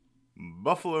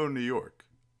Buffalo, New York,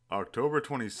 October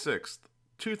 26th,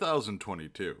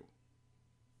 2022.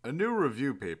 A new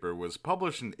review paper was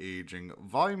published in Aging,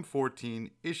 Volume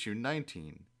 14, Issue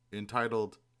 19,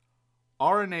 entitled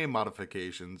RNA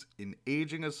Modifications in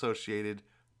Aging-Associated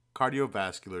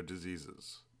Cardiovascular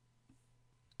Diseases.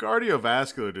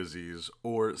 Cardiovascular disease,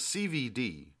 or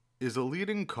CVD, is a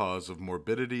leading cause of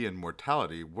morbidity and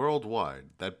mortality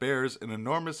worldwide that bears an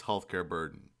enormous healthcare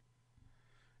burden.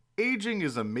 Aging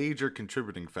is a major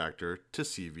contributing factor to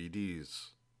CVDs.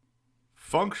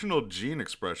 Functional gene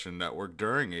expression network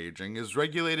during aging is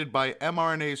regulated by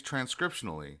mRNAs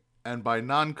transcriptionally and by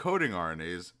non-coding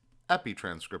RNAs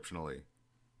epitranscriptionally.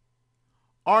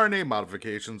 RNA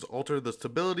modifications alter the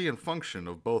stability and function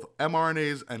of both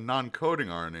mRNAs and non-coding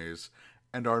RNAs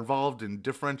and are involved in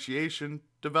differentiation,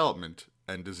 development,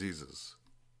 and diseases.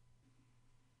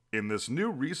 In this new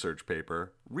research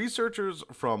paper, researchers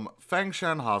from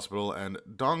Fengshan Hospital and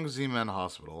Dongzhimen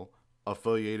Hospital,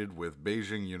 affiliated with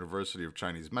Beijing University of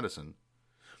Chinese Medicine,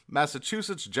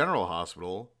 Massachusetts General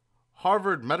Hospital,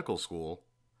 Harvard Medical School,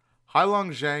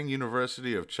 Heilongjiang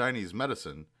University of Chinese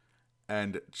Medicine,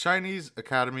 and Chinese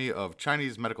Academy of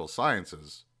Chinese Medical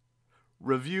Sciences,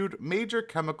 reviewed major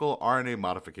chemical RNA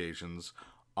modifications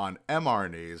on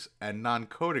mRNAs and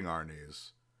non-coding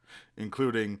RNAs,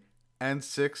 including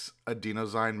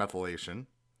N6-adenosine methylation,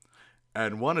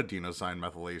 N1-adenosine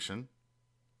methylation,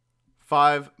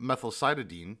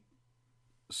 5-methylcytidine,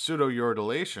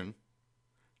 pseudouridylation,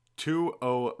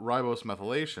 2-O-ribose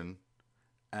methylation,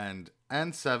 and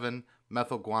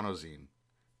N7-methylguanosine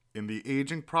in the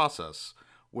aging process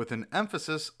with an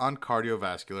emphasis on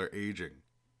cardiovascular aging.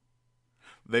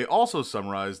 They also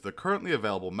summarized the currently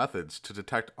available methods to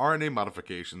detect RNA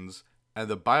modifications and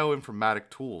the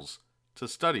bioinformatic tools to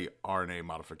study RNA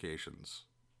modifications.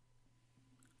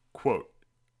 Quote,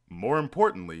 "More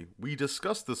importantly, we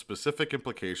discussed the specific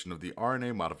implication of the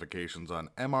RNA modifications on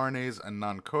mRNAs and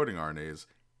non-coding RNAs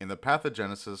in the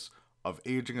pathogenesis of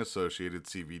aging-associated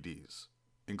CVDs,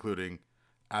 including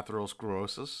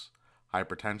atherosclerosis,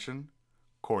 hypertension,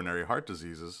 coronary heart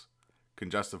diseases,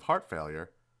 congestive heart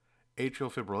failure,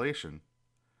 atrial fibrillation,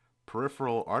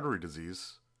 peripheral artery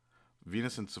disease,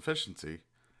 venous insufficiency,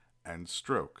 and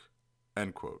stroke."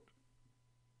 End quote.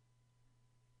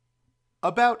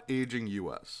 About Aging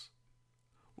US.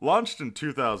 Launched in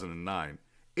 2009,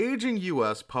 Aging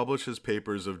US publishes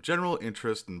papers of general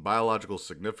interest and biological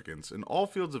significance in all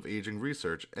fields of aging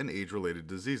research and age-related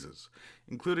diseases,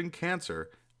 including cancer,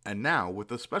 and now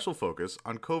with a special focus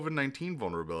on COVID-19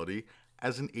 vulnerability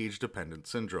as an age-dependent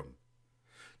syndrome.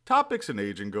 Topics in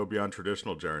aging go beyond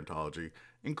traditional gerontology,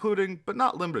 including, but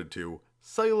not limited to,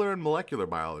 cellular and molecular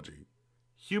biology,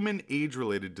 human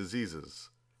age-related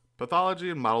diseases, pathology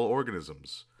in model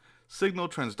organisms, signal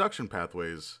transduction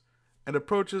pathways, and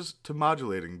approaches to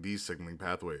modulating these signaling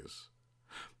pathways.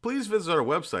 Please visit our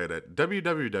website at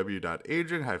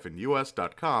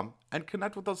www.aging-us.com and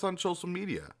connect with us on social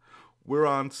media. We're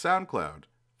on SoundCloud,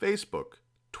 Facebook,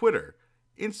 Twitter,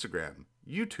 Instagram,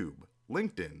 YouTube,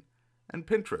 LinkedIn, and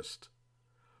Pinterest.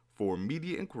 For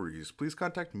media inquiries, please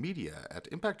contact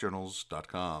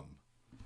media@impactjournals.com.